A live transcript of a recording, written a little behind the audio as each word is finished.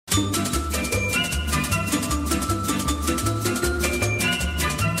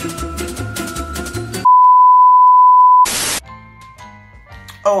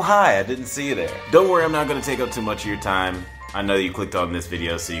Oh, hi, I didn't see you there. Don't worry, I'm not going to take up too much of your time. I know you clicked on this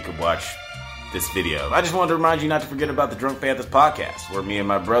video so you could watch this video. I just wanted to remind you not to forget about the Drunk Panthers podcast, where me and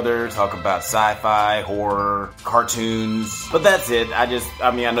my brother talk about sci-fi, horror, cartoons. But that's it. I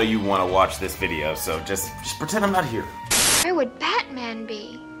know you want to watch this video, so just pretend I'm not here. Where would Batman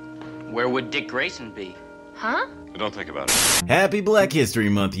be? Where would Dick Grayson be? Huh? Don't think about it. Happy Black History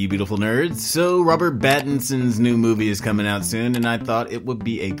Month, you beautiful nerds. So, Robert Pattinson's new movie is coming out soon, and I thought it would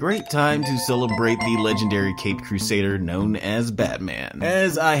be a great time to celebrate the legendary Caped Crusader known as Batman.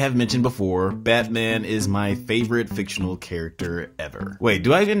 As I have mentioned before, Batman is my favorite fictional character ever. Wait,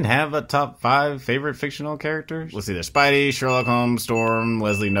 do I even have a top 5 favorite fictional characters? Let's see, there's Spidey, Sherlock Holmes, Storm,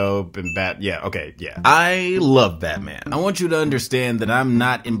 Leslie Knope, and yeah. I love Batman. I want you to understand that I'm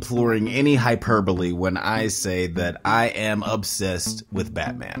not imploring any hyperbole when I say that I am obsessed with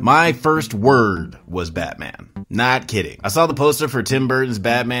Batman. My first word was Batman. Not kidding. I saw the poster for Tim Burton's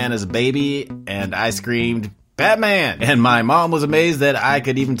Batman as a baby, and I screamed, Batman! And my mom was amazed that I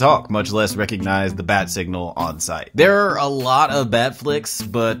could even talk, much less recognize the bat signal on sight. There are a lot of bat flicks,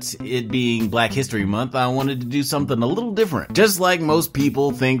 but it being Black History Month, I wanted to do something a little different. Just like most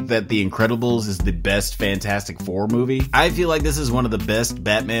people think that The Incredibles is the best Fantastic Four movie, I feel like this is one of the best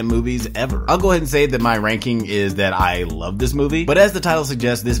Batman movies ever. I'll go ahead and say that my ranking is that I love this movie, but as the title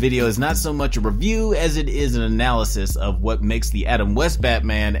suggests, this video is not so much a review as it is an analysis of what makes the Adam West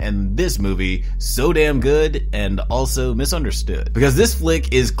Batman and this movie so damn good and also misunderstood. Because this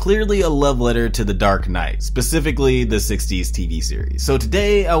flick is clearly a love letter to The Dark Knight, specifically the 60s TV series. So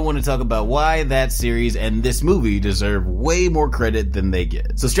today I want to talk about why that series and this movie deserve way more credit than they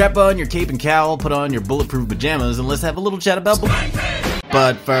get. So strap on your cape and cowl, put on your bulletproof pajamas, and let's have a little chat about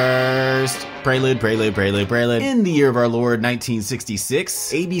But first, Prelude. In the year of our Lord,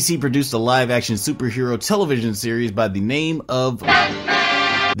 1966, ABC produced a live-action superhero television series by the name of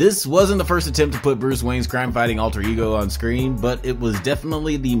This wasn't the first attempt to put Bruce Wayne's crime-fighting alter ego on screen, but it was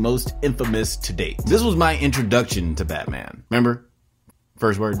definitely the most infamous to date. This was my introduction to Batman. Remember?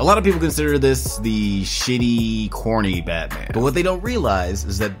 First word. A lot of people consider this the shitty, corny Batman. But what they don't realize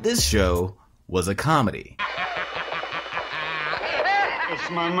is that this show was a comedy. It's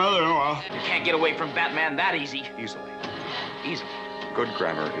my mother-in-law. You can't get away from Batman that easy. Easily. Easily. Good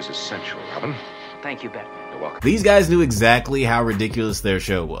grammar is essential, Robin. Thank you, Batman. You're welcome. These guys knew exactly how ridiculous their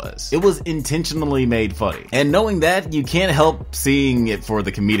show was. It was intentionally made funny. And knowing that, you can't help seeing it for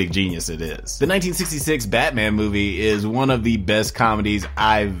the comedic genius it is. The 1966 Batman movie is one of the best comedies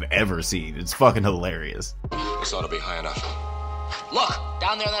I've ever seen. It's fucking hilarious. This ought to be high enough. Look,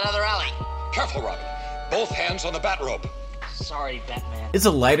 down there in that other alley. Careful, Robin. Both hands on the bat rope. Sorry, Batman. It's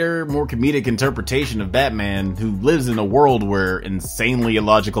a lighter, more comedic interpretation of Batman who lives in a world where insanely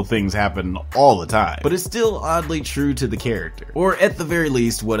illogical things happen all the time, but it's still oddly true to the character. Or at the very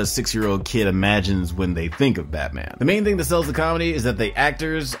least, what a 6-year-old kid imagines when they think of Batman. The main thing that sells the comedy is that the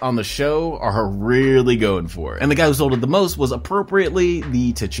actors on the show are really going for it. And the guy who sold it the most was appropriately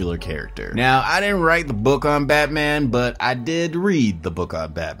the titular character. Now, I didn't write the book on Batman, but I did read the book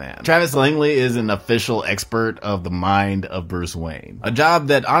on Batman. Travis Langley is an official expert of the mind of Bruce Wayne. A job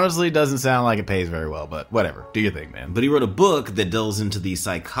that honestly doesn't sound like it pays very well, but whatever. Do your thing, man. But he wrote a book that delves into the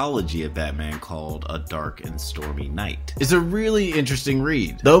psychology of Batman called A Dark and Stormy Night. It's a really interesting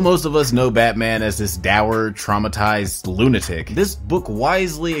read. Though most of us know Batman as this dour, traumatized lunatic, this book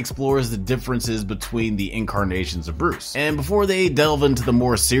wisely explores the differences between the incarnations of Bruce. And before they delve into the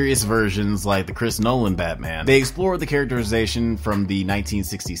more serious versions like the Chris Nolan Batman, they explore the characterization from the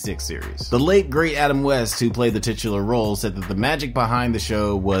 1966 series. The late great Adam West, who played the titular role, said that the magic behind the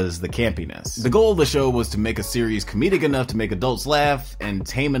show was the campiness. The goal of the show was to make a series comedic enough to make adults laugh and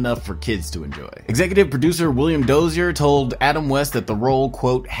tame enough for kids to enjoy. Executive producer William Dozier told Adam West that the role,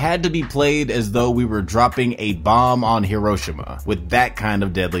 quote, had to be played as though we were dropping a bomb on Hiroshima, with that kind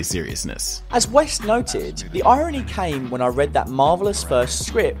of deadly seriousness. As West noted, the irony came when I read that marvellous first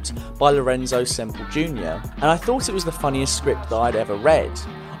script by Lorenzo Semple Jr., and I thought it was the funniest script that I'd ever read.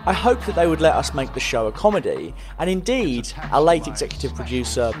 I hoped that they would let us make the show a comedy, and indeed, our late executive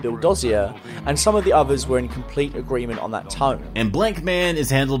producer, Bill Dozier, and some of the others were in complete agreement on that tone. And Blankman is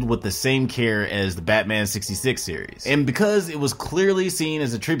handled with the same care as the Batman 66 series. And because it was clearly seen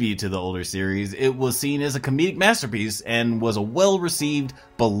as a tribute to the older series, it was seen as a comedic masterpiece and was a well-received,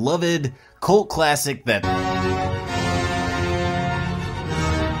 beloved cult classic that...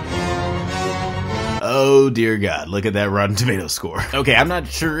 Oh dear God, look at that Rotten Tomatoes score. Okay, I'm not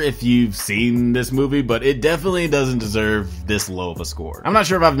sure if you've seen this movie, but it definitely doesn't deserve this low of a score. I'm not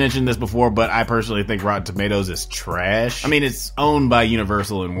sure if I've mentioned this before, but I personally think Rotten Tomatoes is trash. I mean, it's owned by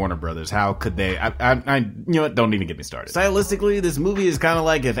Universal and Warner Brothers. How could they? You know what? Don't even get me started. Stylistically, this movie is kind of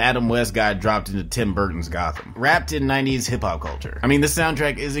like if Adam West got dropped into Tim Burton's Gotham, wrapped in 90s hip-hop culture. I mean, the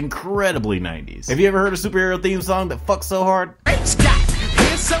soundtrack is incredibly 90s. Have you ever heard a superhero theme song that fucks so hard? Scott,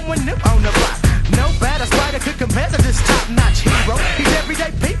 here's someone new on the block. No better spider could compare to this top-notch hero. He's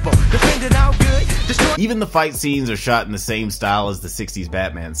everyday people, defending all good, destroy. Even the fight scenes are shot in the same style as the 60s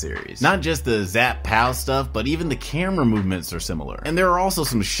Batman series. Not just the zap pow stuff, but even the camera movements are similar. And there are also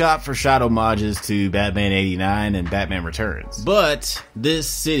some shot-for-shot homages to Batman 89 and Batman Returns. But this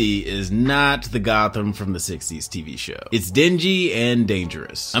city is not the Gotham from the 60s TV show. It's dingy and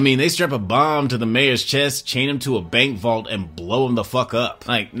dangerous. I mean, they strap a bomb to the mayor's chest, chain him to a bank vault, and blow him the fuck up.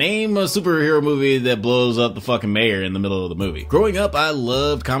 Like, name a superhero movie that blows up the fucking mayor in the middle of the movie. Growing up, I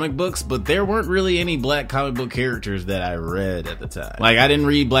loved comic books, but there weren't really any black comic book characters that I read at the time. Like, I didn't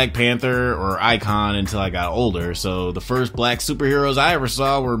read Black Panther or Icon until I got older, so the first black superheroes I ever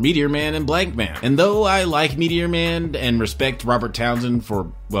saw were Meteor Man and Blankman. And though I like Meteor Man and respect Robert Townsend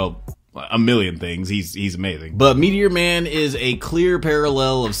for, well, a million things. He's amazing. But Meteor Man is a clear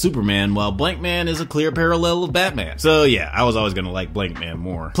parallel of Superman, while Blankman is a clear parallel of Batman. So yeah, I was always gonna like Blankman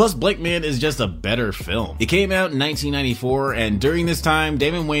more. Plus, Blankman is just a better film. It came out in 1994, and during this time,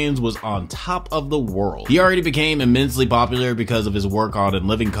 Damon Wayans was on top of the world. He already became immensely popular because of his work on In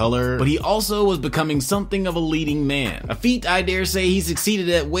Living Color, but he also was becoming something of a leading man. A feat I dare say he succeeded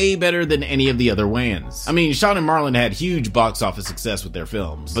at way better than any of the other Wayans. I mean, Sean and Marlon had huge box office success with their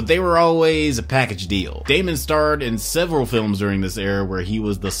films, but they were always a package deal. Damon starred in several films during this era where he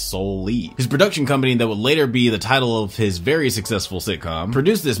was the sole lead. His production company, that would later be the title of his very successful sitcom,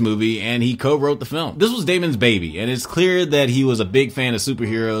 produced this movie, and he co-wrote the film. This was Damon's baby, and it's clear that he was a big fan of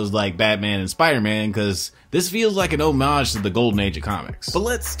superheroes like Batman and Spider-Man, because this feels like an homage to the golden age of comics. But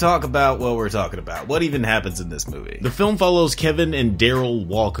let's talk about what we're talking about. What even happens in this movie? The film follows Kevin and Daryl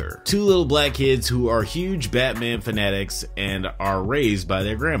Walker, two little black kids who are huge Batman fanatics and are raised by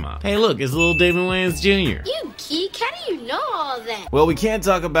their grandma. Hey look, it's little Damon Wayans Jr. You geek, how do you know all that? Well, we can't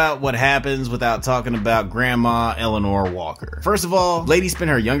talk about what happens without talking about Grandma Eleanor Walker. First of all, lady spent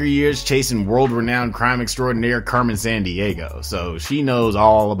her younger years chasing world-renowned crime extraordinaire Carmen Sandiego, so she knows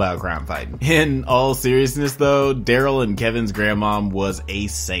all about crime fighting. In all seriousness though, Daryl and Kevin's grandmom was a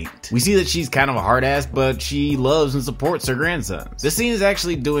saint. We see that she's kind of a hard ass, but she loves and supports her grandsons. This scene is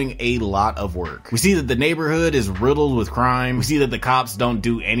actually doing a lot of work. We see that the neighborhood is riddled with crime. We see that the cops don't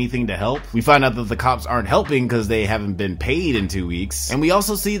do anything to help. We find out that the cops aren't helping because they haven't been paid in 2 weeks. And we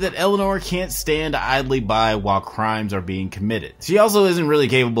also see that Eleanor can't stand idly by while crimes are being committed. She also isn't really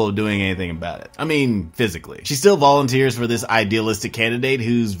capable of doing anything about it. I mean, physically. She still volunteers for this idealistic candidate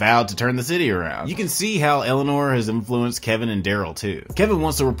who's vowed to turn the city around. You can see how Eleanor has influenced Kevin and Daryl too. Kevin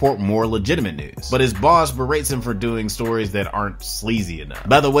wants to report more legitimate news, but his boss berates him for doing stories that aren't sleazy enough.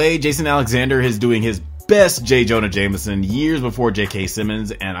 By the way, Jason Alexander is doing his best J. Jonah Jameson years before J.K.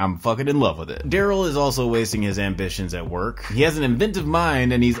 Simmons, and I'm fucking in love with it. Daryl is also wasting his ambitions at work. He has an inventive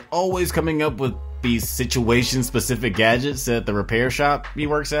mind, and he's always coming up with these situation-specific gadgets at the repair shop he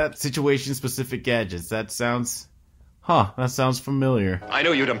works at. Situation-specific gadgets. That sounds familiar. I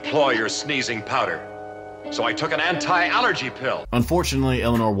knew you'd employ your sneezing powder, so I took an anti-allergy pill. Unfortunately,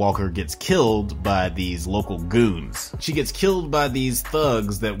 Eleanor Walker gets killed by these local goons. She gets killed by these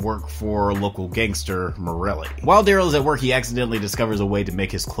thugs that work for local gangster Morelli. While Daryl is at work, he accidentally discovers a way to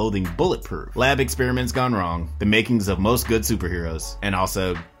make his clothing bulletproof. Lab experiments gone wrong, the makings of most good superheroes, and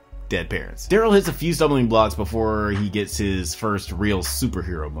also dead parents. Daryl hits a few stumbling blocks before he gets his first real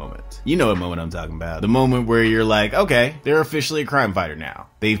superhero moment. You know what moment I'm talking about. The moment where you're like, okay, they're officially a crime fighter now.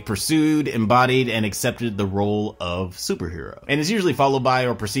 They've pursued, embodied, and accepted the role of superhero. And it's usually followed by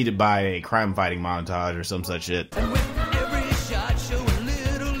or preceded by a crime fighting montage or some such shit. And with every shot, show a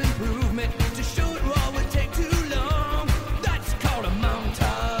little improvement. To show it raw would take too long. That's called a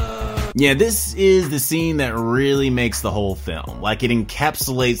montage. Yeah, this is the scene that really makes the whole film. Like, it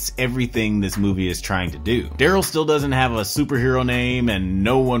encapsulates everything this movie is trying to do. Daryl still doesn't have a superhero name, and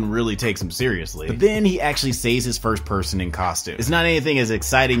no one really takes him seriously. But then he actually saves his first person in costume. It's not anything as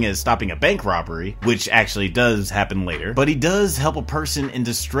exciting as stopping a bank robbery, which actually does happen later, but he does help a person in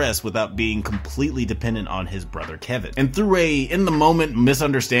distress without being completely dependent on his brother Kevin. And through a in-the-moment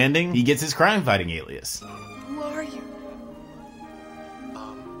misunderstanding, he gets his crime-fighting alias. Who are you?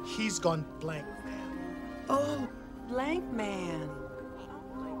 He's gone blank, man. Oh, Blankman.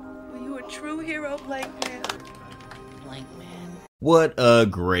 Were you a true hero, Blankman? Blankman. What a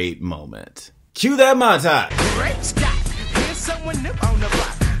great moment. Cue that montage! Great Scott, here's someone new on the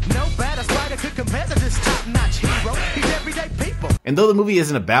block. No better spider could compare to this top-notch hero. He's everyday people. And though the movie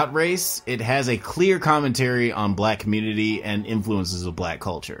isn't about race, it has a clear commentary on black community and influences of black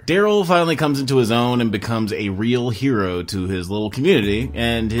culture. Daryl finally comes into his own and becomes a real hero to his little community,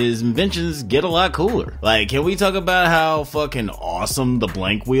 and his inventions get a lot cooler. Like, can we talk about how fucking awesome the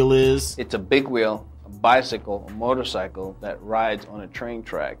blank wheel is? It's a big wheel, a bicycle, a motorcycle that rides on a train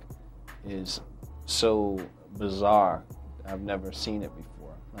track. Is so bizarre. I've never seen it before.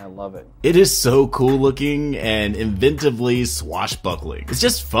 I love it. It is so cool looking and inventively swashbuckling. It's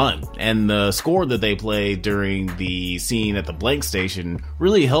just fun, and the score that they play during the scene at the blank station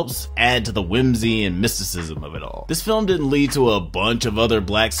really helps add to the whimsy and mysticism of it all. This film didn't lead to a bunch of other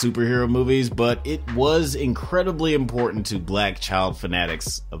black superhero movies, but it was incredibly important to black child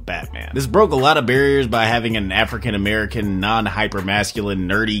fanatics of Batman. This broke a lot of barriers by having an African-American, non-hypermasculine,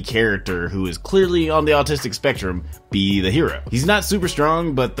 nerdy character who is clearly on the autistic spectrum be the hero. He's not super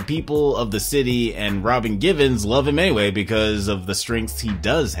strong, but the people of the city and Robin Givens love him anyway because of the strengths he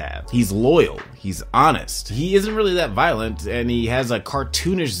does have. He's loyal, he's honest, he isn't really that violent, and he has a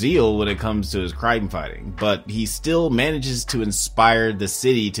cartoonish zeal when it comes to his crime fighting, but he still manages to inspire the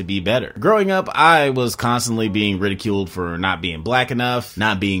city to be better. Growing up, I was constantly being ridiculed for not being black enough,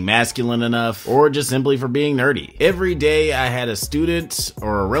 not being masculine enough, or just simply for being nerdy. Every day I had a student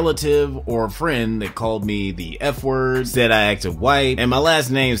or a relative or a friend that called me the F word, said I acted white, and my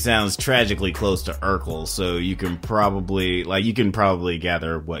last name sounds tragically close to Urkel, so you can probably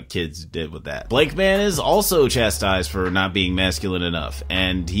gather what kids did with that. Blankman is also chastised for not being masculine enough,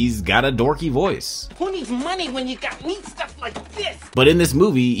 and he's got a dorky voice. Who needs money when you got neat stuff like this? But in this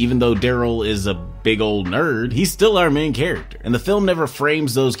movie, even though Daryl is a big old nerd, he's still our main character, and the film never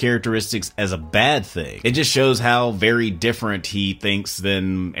frames those characteristics as a bad thing. It just shows how very different he thinks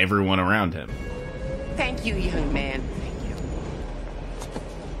than everyone around him. Thank you, young man. Thank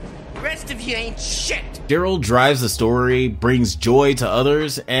you. Rest of you ain't shit. Daryl drives the story, brings joy to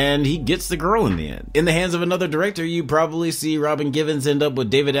others, and he gets the girl in the end. In the hands of another director, you probably see Robin Givens end up with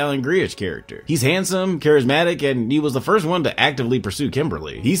David Alan Grier's character. He's handsome, charismatic, and he was the first one to actively pursue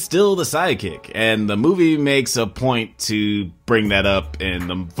Kimberly. He's still the sidekick, and the movie makes a point to bring that up in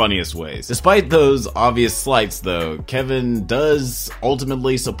the funniest ways. Despite those obvious slights though, Kevin does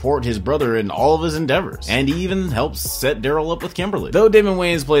ultimately support his brother in all of his endeavors, and he even helps set Daryl up with Kimberly. Though Damon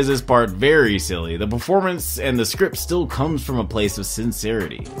Wayans plays this part very silly, the performance and the script still comes from a place of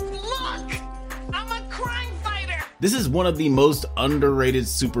sincerity. Look! I'm a crime fighter! This is one of the most underrated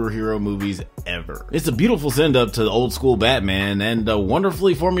superhero movies ever. It's a beautiful send-up to the old school Batman and a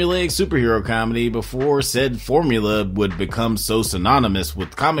wonderfully formulaic superhero comedy before said formula would become so synonymous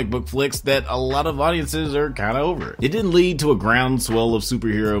with comic book flicks that a lot of audiences are kinda over it. It didn't lead to a groundswell of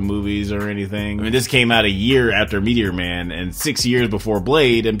superhero movies or anything. I mean, this came out a year after Meteor Man and 6 years before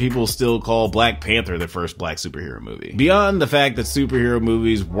Blade, and people still call Black Panther the first black superhero movie. Beyond the fact that superhero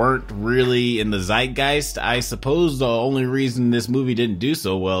movies weren't really in the zeitgeist, I suppose the only reason this movie didn't do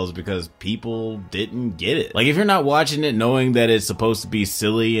so well is because people didn't get it. Like, if you're not watching it knowing that it's supposed to be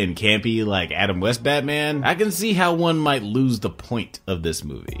silly and campy like Adam West Batman, I can see how one might lose the point of this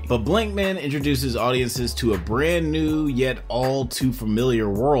movie. But Blankman introduces audiences to a brand new yet all too familiar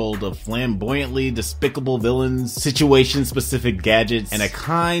world of flamboyantly despicable villains, situation-specific gadgets, and a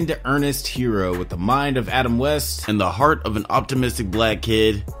kind, earnest hero with the mind of Adam West and the heart of an optimistic black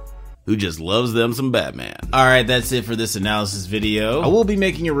kid who just loves them some Batman. Alright, that's it for this analysis video. I will be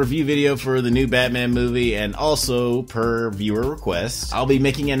making a review video for the new Batman movie, and also, per viewer request, I'll be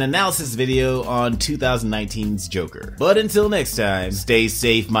making an analysis video on 2019's Joker. But until next time, stay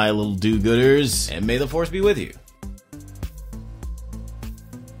safe, my little do-gooders, and may the force be with you.